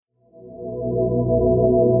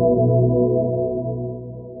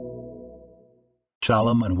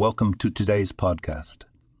Shalom and welcome to today's podcast.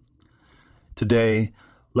 Today,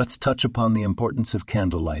 let's touch upon the importance of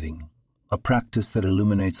candle lighting, a practice that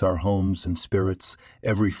illuminates our homes and spirits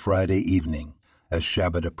every Friday evening as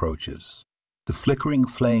Shabbat approaches. The flickering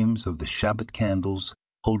flames of the Shabbat candles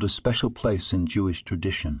hold a special place in Jewish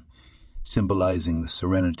tradition, symbolizing the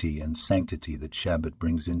serenity and sanctity that Shabbat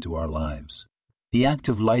brings into our lives. The act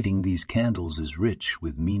of lighting these candles is rich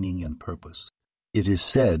with meaning and purpose. It is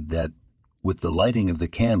said that with the lighting of the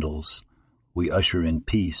candles, we usher in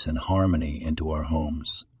peace and harmony into our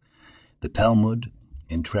homes. The Talmud,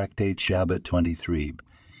 in Tractate Shabbat 23,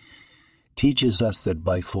 teaches us that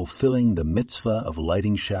by fulfilling the mitzvah of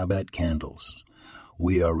lighting Shabbat candles,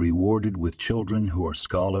 we are rewarded with children who are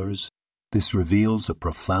scholars. This reveals a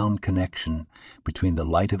profound connection between the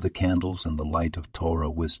light of the candles and the light of Torah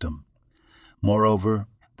wisdom. Moreover,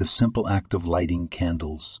 the simple act of lighting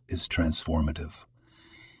candles is transformative.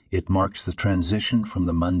 It marks the transition from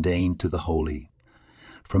the mundane to the holy,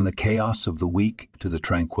 from the chaos of the week to the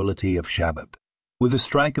tranquility of Shabbat. With the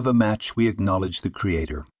strike of a match, we acknowledge the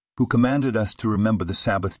Creator, who commanded us to remember the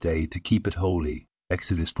Sabbath day to keep it holy,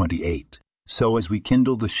 Exodus 28. So as we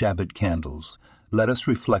kindle the Shabbat candles, let us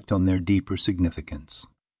reflect on their deeper significance.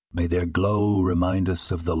 May their glow remind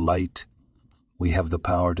us of the light we have the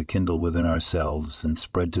power to kindle within ourselves and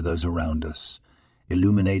spread to those around us,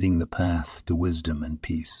 illuminating the path to wisdom and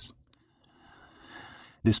peace.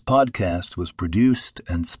 This podcast was produced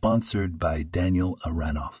and sponsored by Daniel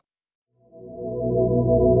Aranoff.